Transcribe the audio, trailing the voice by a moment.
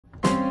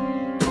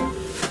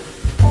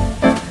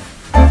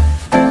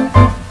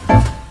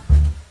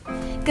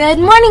Good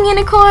morning,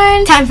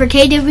 Unicorn! Time for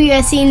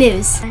KWSE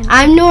News.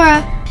 I'm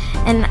Nora.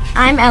 And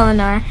I'm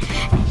Eleanor.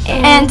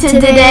 And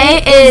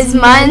today is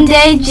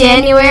Monday,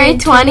 January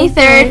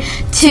 23rd,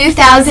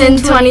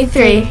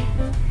 2023.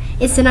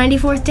 It's the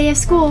 94th day of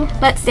school.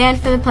 Let's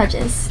stand for the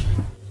pledges.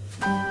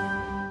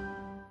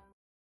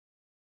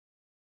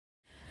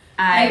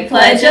 I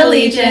pledge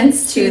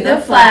allegiance to the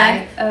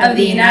flag of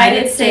the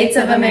United States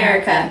of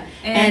America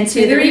and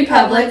to the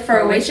republic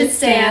for which it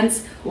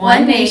stands,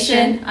 one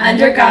nation,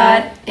 under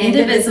God,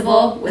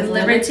 indivisible, with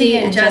liberty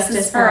and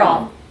justice for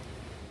all.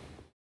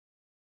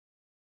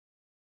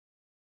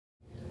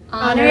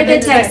 Honor the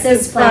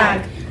Texas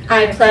flag.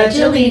 I pledge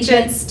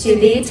allegiance to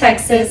thee,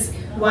 Texas,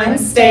 one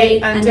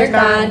state under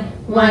God,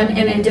 one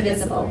and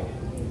indivisible.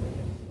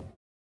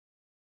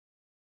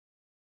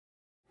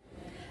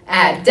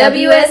 At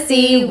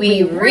WSE,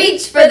 we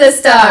reach for the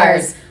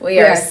stars.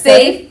 We are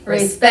safe,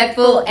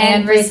 respectful,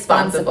 and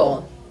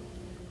responsible.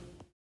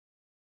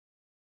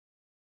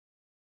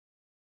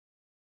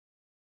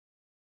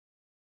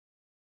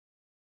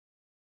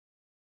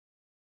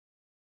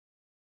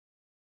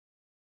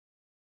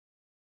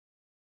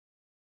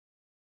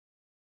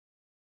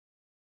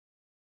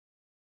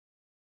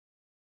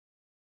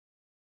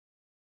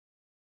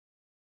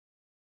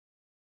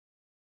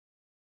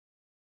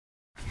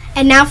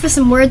 And now for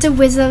some words of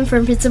wisdom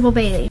from Principal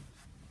Bailey.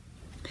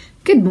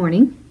 Good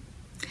morning.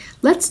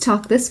 Let's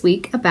talk this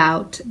week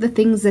about the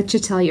things that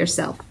you tell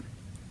yourself.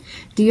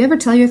 Do you ever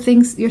tell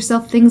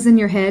yourself things in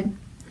your head?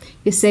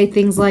 You say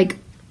things like,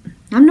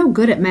 I'm no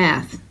good at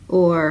math,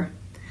 or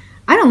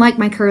I don't like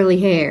my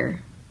curly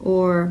hair,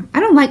 or I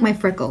don't like my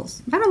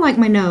freckles, I don't like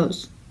my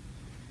nose.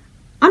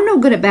 I'm no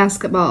good at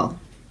basketball.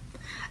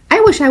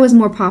 I wish I was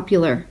more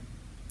popular.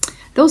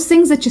 Those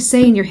things that you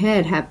say in your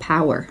head have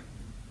power.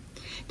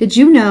 Did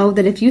you know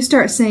that if you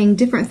start saying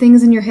different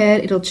things in your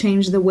head, it'll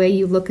change the way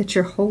you look at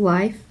your whole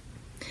life?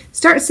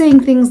 Start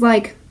saying things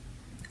like,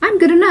 I'm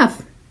good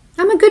enough.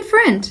 I'm a good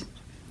friend.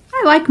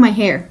 I like my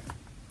hair.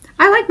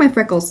 I like my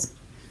freckles.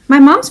 My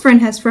mom's friend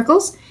has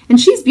freckles,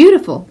 and she's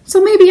beautiful,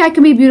 so maybe I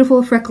can be beautiful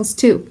with freckles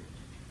too.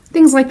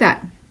 Things like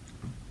that.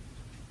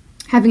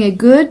 Having a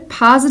good,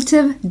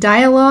 positive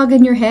dialogue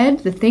in your head,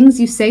 the things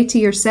you say to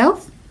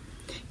yourself,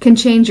 can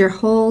change your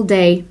whole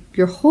day,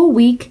 your whole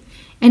week,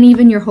 and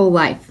even your whole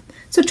life.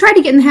 So try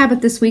to get in the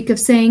habit this week of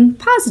saying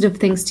positive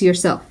things to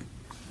yourself.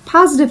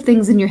 Positive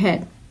things in your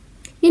head.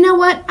 You know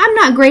what? I'm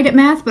not great at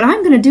math, but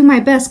I'm going to do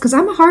my best because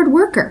I'm a hard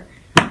worker.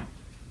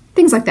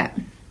 Things like that.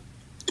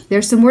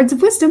 There's some words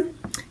of wisdom.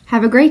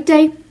 Have a great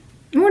day.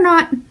 Or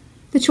not.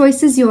 The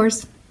choice is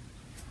yours.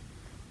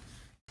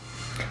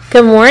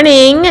 Good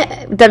morning,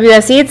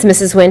 WSE. It's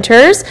Mrs.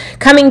 Winters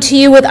coming to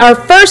you with our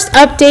first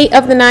update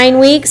of the 9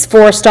 weeks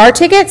for STAR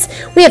tickets.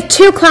 We have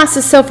 2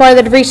 classes so far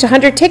that have reached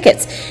 100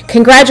 tickets.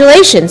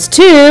 Congratulations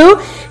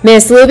to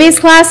Miss Luby's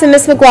class and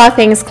Miss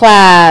McLaughlin's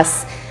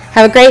class.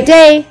 Have a great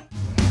day.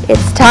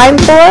 It's time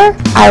for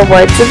our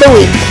words of the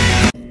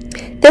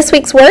week. This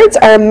week's words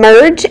are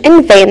emerge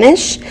and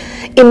vanish.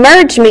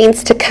 Emerge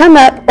means to come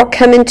up or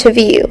come into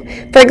view.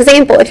 For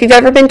example, if you've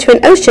ever been to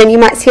an ocean, you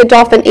might see a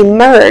dolphin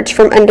emerge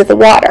from under the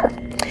water.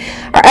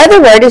 Our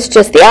other word is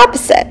just the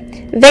opposite,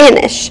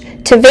 vanish.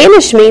 To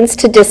vanish means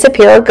to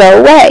disappear or go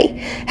away.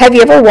 Have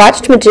you ever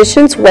watched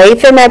magicians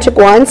wave their magic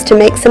wands to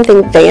make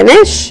something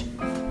vanish?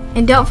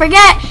 And don't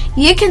forget,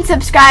 you can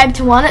subscribe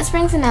to Walnut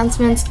Springs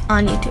Announcements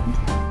on YouTube.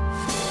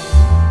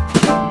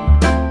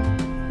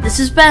 This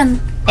is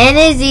Ben. And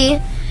Izzy.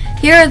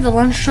 Here are the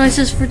lunch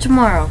choices for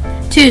tomorrow.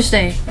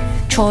 Tuesday,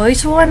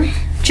 choice 1,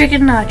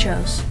 chicken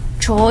nachos.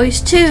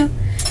 Choice 2,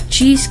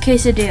 cheese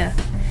quesadilla.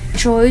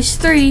 Choice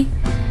 3,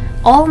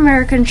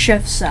 all-American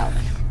chef salad.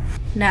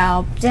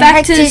 Now,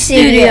 back to the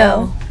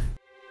studio.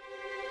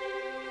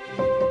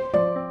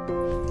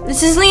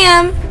 This is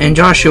Liam. And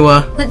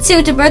Joshua. Let's see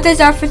what the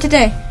birthdays are for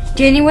today,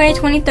 January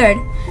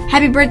 23rd.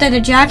 Happy birthday to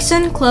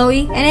Jackson,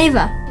 Chloe, and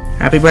Ava.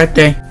 Happy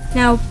birthday.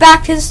 Now,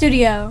 back to the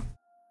studio.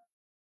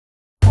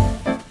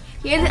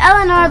 Here's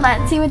Eleanor.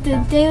 Let's see what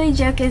the daily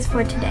joke is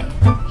for today.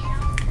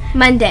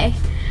 Monday.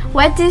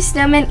 What do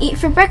snowmen eat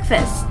for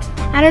breakfast?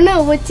 I don't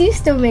know. What do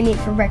snowmen eat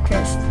for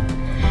breakfast?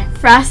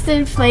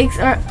 Frosted Flakes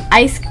or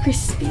Ice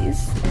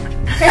Krispies.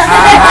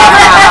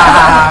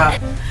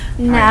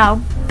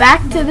 Now,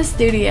 back to the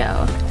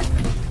studio.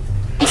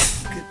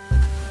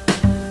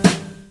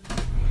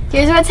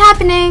 Here's what's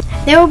happening.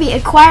 There will be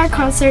a choir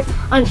concert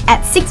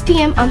at 6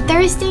 p.m. on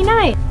Thursday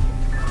night.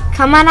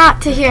 Come on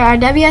out to hear our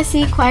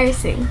WSE choir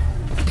sing.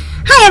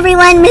 Hi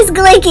everyone, Miss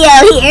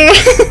Gallicchio here.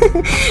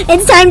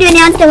 It's time to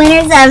announce the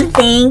winners of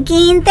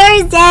Thinking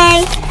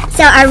Thursday.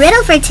 So our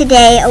riddle for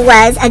today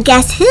was a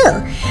guess who?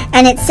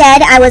 And it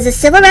said, I was a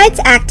civil rights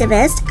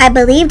activist, I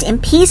believed in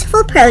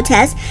peaceful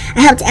protest,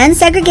 I helped end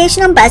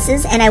segregation on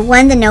buses, and I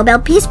won the Nobel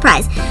Peace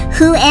Prize.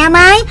 Who am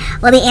I?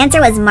 Well, the answer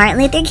was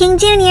Martin Luther King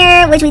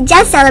Jr., which we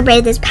just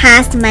celebrated this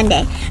past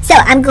Monday. So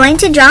I'm going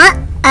to draw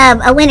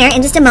a winner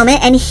in just a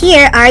moment, and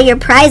here are your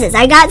prizes.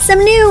 I got some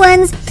new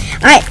ones.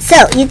 All right, so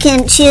you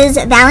can choose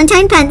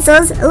Valentine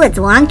pencils. Oh, it's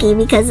wonky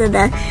because of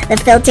the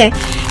filter.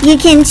 You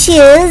can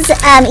choose,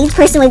 each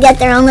person would get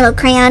their own little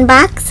crayon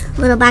box,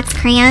 little box of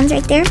crayons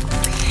right there.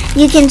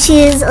 You can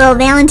choose little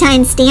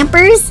Valentine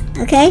stampers,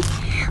 okay?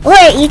 Or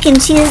you can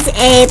choose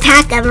a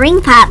pack of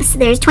ring pops.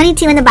 There's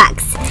 22 in the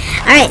box.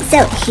 All right,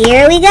 so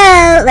here we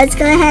go. Let's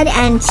go ahead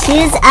and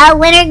choose a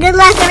winner. Good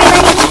luck,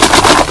 everybody.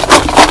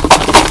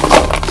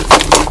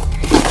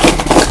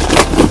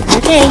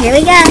 Okay, here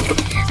we go.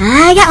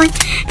 I got one.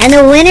 And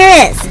the winner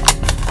is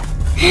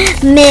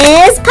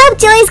Miss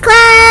Popejoy's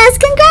class.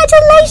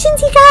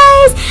 Congratulations, you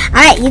guys.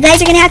 All right, you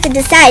guys are going to have to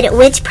decide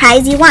which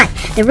prize you want.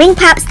 The ring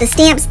pops, the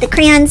stamps, the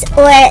crayons,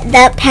 or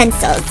the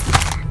pencils.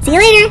 See you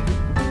later.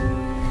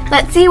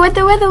 Let's see what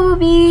the weather will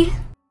be.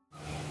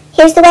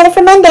 Here's the weather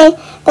for Monday.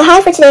 The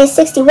high for today is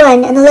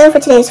 61 and the low for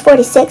today is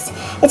 46.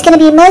 It's going to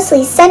be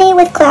mostly sunny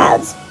with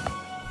clouds.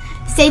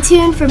 Stay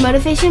tuned for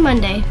Motivation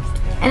Monday.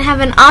 And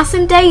have an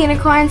awesome day,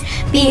 unicorns.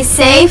 Be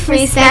safe,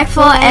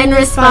 respectful, and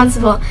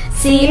responsible.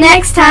 See you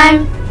next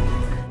time.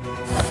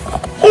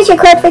 Here's your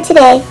quote for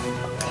today.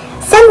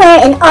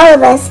 Somewhere in all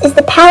of us is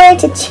the power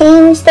to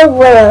change the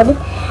world.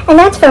 And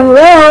that's from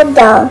Roald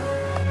Dahl.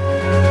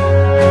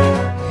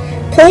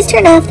 Please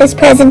turn off this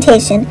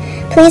presentation.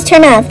 Please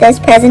turn off this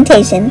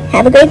presentation.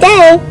 Have a great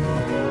day.